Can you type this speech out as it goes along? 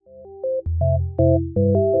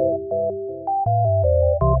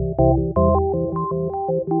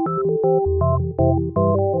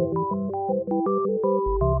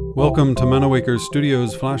Welcome to Manawaker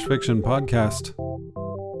Studios Flash Fiction Podcast.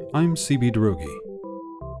 I'm CB Drogi.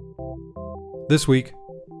 This week,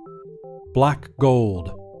 Black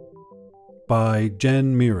Gold by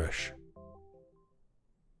Jen Mirisch.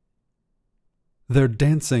 Their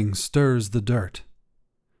dancing stirs the dirt.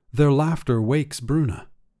 Their laughter wakes Bruna.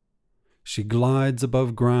 She glides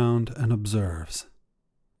above ground and observes.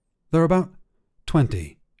 They're about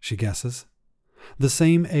 20, she guesses. The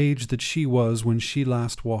same age that she was when she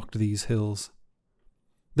last walked these hills.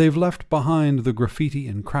 They've left behind the graffiti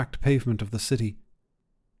and cracked pavement of the city.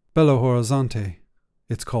 Belo Horizonte,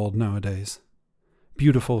 it's called nowadays.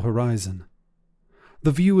 Beautiful horizon.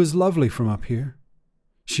 The view is lovely from up here.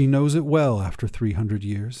 She knows it well after 300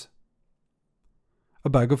 years. A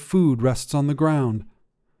bag of food rests on the ground.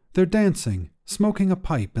 They're dancing, smoking a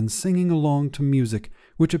pipe and singing along to music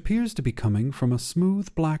which appears to be coming from a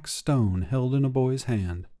smooth black stone held in a boy's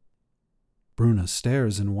hand. Bruna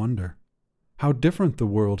stares in wonder. How different the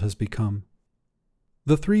world has become.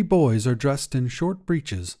 The three boys are dressed in short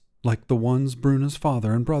breeches, like the ones Bruna's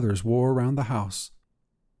father and brothers wore around the house.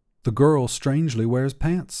 The girl strangely wears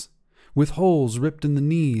pants, with holes ripped in the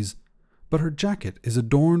knees, but her jacket is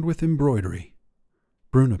adorned with embroidery.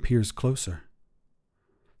 Bruna peers closer.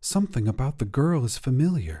 Something about the girl is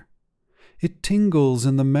familiar. It tingles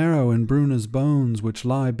in the marrow in Bruna's bones, which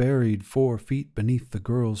lie buried 4 feet beneath the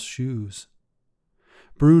girl's shoes.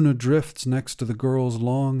 Bruna drifts next to the girl's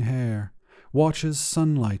long hair, watches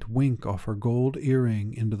sunlight wink off her gold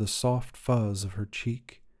earring into the soft fuzz of her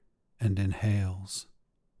cheek, and inhales.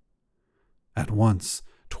 At once,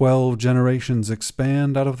 12 generations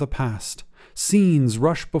expand out of the past. Scenes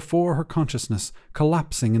rush before her consciousness,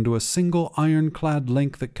 collapsing into a single ironclad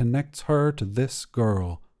link that connects her to this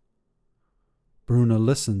girl. Bruna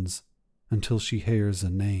listens until she hears a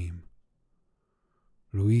name.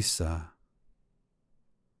 Luisa.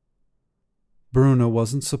 Bruna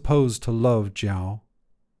wasn't supposed to love Jiao.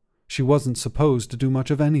 She wasn't supposed to do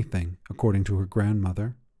much of anything, according to her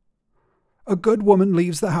grandmother. "A good woman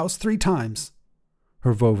leaves the house 3 times,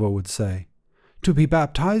 her Vovo would say. To be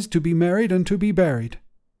baptized, to be married, and to be buried.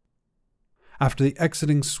 After the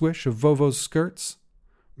exiting swish of Vovo's skirts,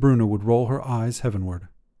 Bruna would roll her eyes heavenward.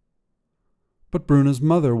 But Bruna's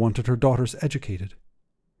mother wanted her daughters educated.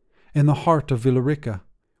 In the heart of Villarica,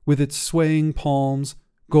 with its swaying palms,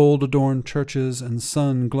 gold-adorned churches, and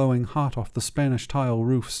sun glowing hot off the Spanish tile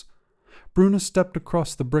roofs, Bruna stepped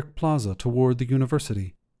across the brick plaza toward the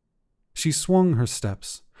university. She swung her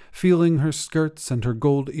steps, feeling her skirts and her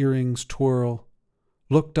gold earrings twirl,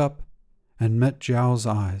 looked up, and met Jiao's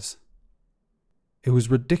eyes. It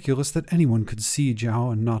was ridiculous that anyone could see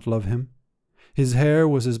Jiao and not love him. His hair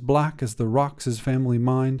was as black as the rocks his family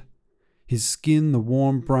mined, his skin the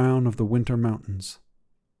warm brown of the winter mountains.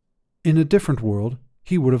 In a different world,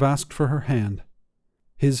 he would have asked for her hand.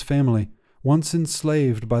 His family, once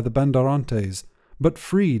enslaved by the Bandarantes, but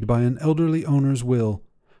freed by an elderly owner's will,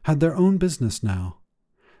 had their own business now.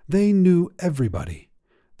 They knew everybody.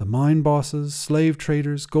 The mine bosses, slave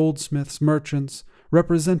traders, goldsmiths, merchants,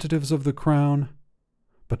 representatives of the crown.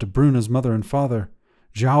 But to Bruna's mother and father,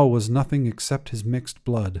 Jiao was nothing except his mixed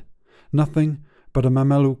blood, nothing but a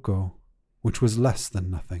mameluco, which was less than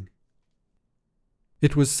nothing.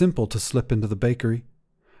 It was simple to slip into the bakery,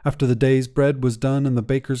 after the day's bread was done and the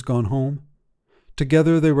bakers gone home.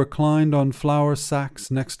 Together they reclined on flour sacks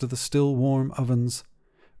next to the still warm ovens,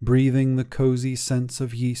 breathing the cozy scents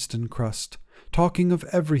of yeast and crust, talking of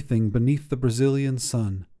everything beneath the Brazilian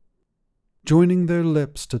sun, joining their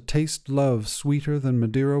lips to taste love sweeter than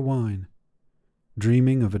Madeira wine,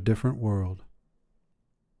 dreaming of a different world.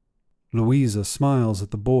 Louisa smiles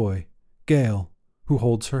at the boy, Gale, who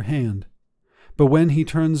holds her hand, but when he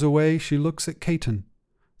turns away she looks at Caton,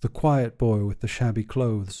 the quiet boy with the shabby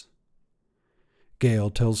clothes.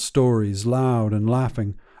 Gale tells stories loud and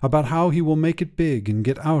laughing about how he will make it big and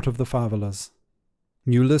get out of the favelas.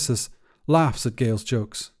 Ulysses laughs at Gale's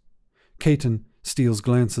jokes. Caton steals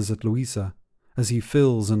glances at Louisa as he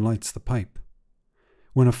fills and lights the pipe.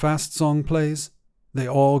 When a fast song plays, they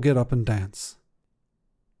all get up and dance.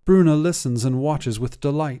 Bruna listens and watches with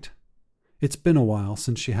delight. It's been a while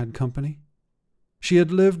since she had company. She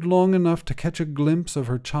had lived long enough to catch a glimpse of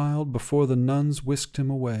her child before the nuns whisked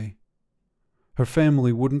him away. Her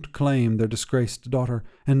family wouldn't claim their disgraced daughter,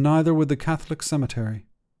 and neither would the Catholic cemetery.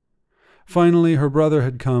 Finally her brother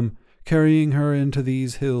had come, carrying her into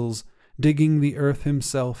these hills, digging the earth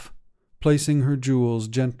himself, placing her jewels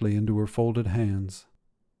gently into her folded hands.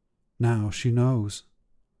 Now she knows.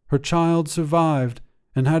 Her child survived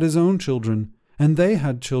and had his own children, and they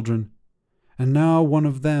had children, and now one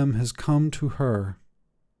of them has come to her.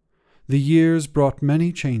 The years brought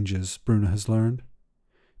many changes, Bruna has learned.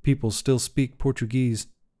 People still speak Portuguese,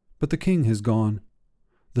 but the king has gone.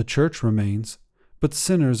 The church remains, but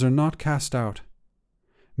sinners are not cast out.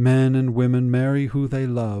 Men and women marry who they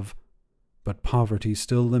love, but poverty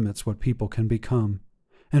still limits what people can become,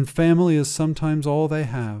 and family is sometimes all they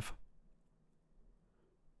have.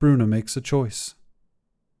 Bruna makes a choice.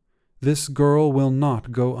 This girl will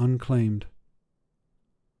not go unclaimed.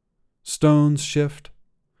 Stones shift,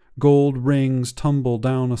 gold rings tumble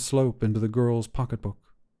down a slope into the girl's pocketbook.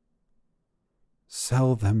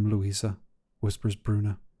 "Sell them, Louisa," whispers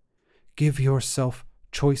Bruna. "Give yourself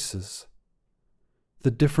choices. The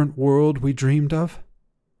different world we dreamed of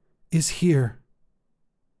is here."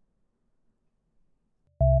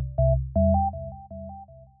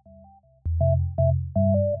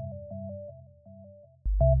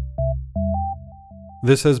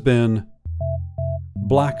 This has been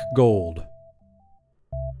Black Gold,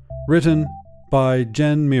 written by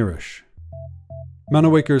Jen Mirisch.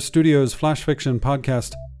 Manawaker Studios Flash Fiction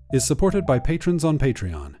Podcast is supported by patrons on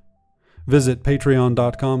Patreon. Visit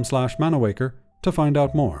patreon.com/manawaker to find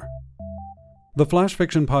out more. The Flash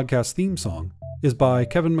Fiction Podcast theme song is by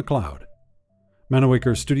Kevin MacLeod.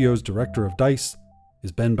 Manawaker Studios Director of DICE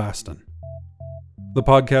is Ben Baston. The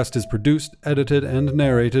podcast is produced, edited, and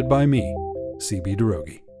narrated by me, CB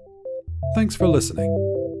Derogi. Thanks for listening.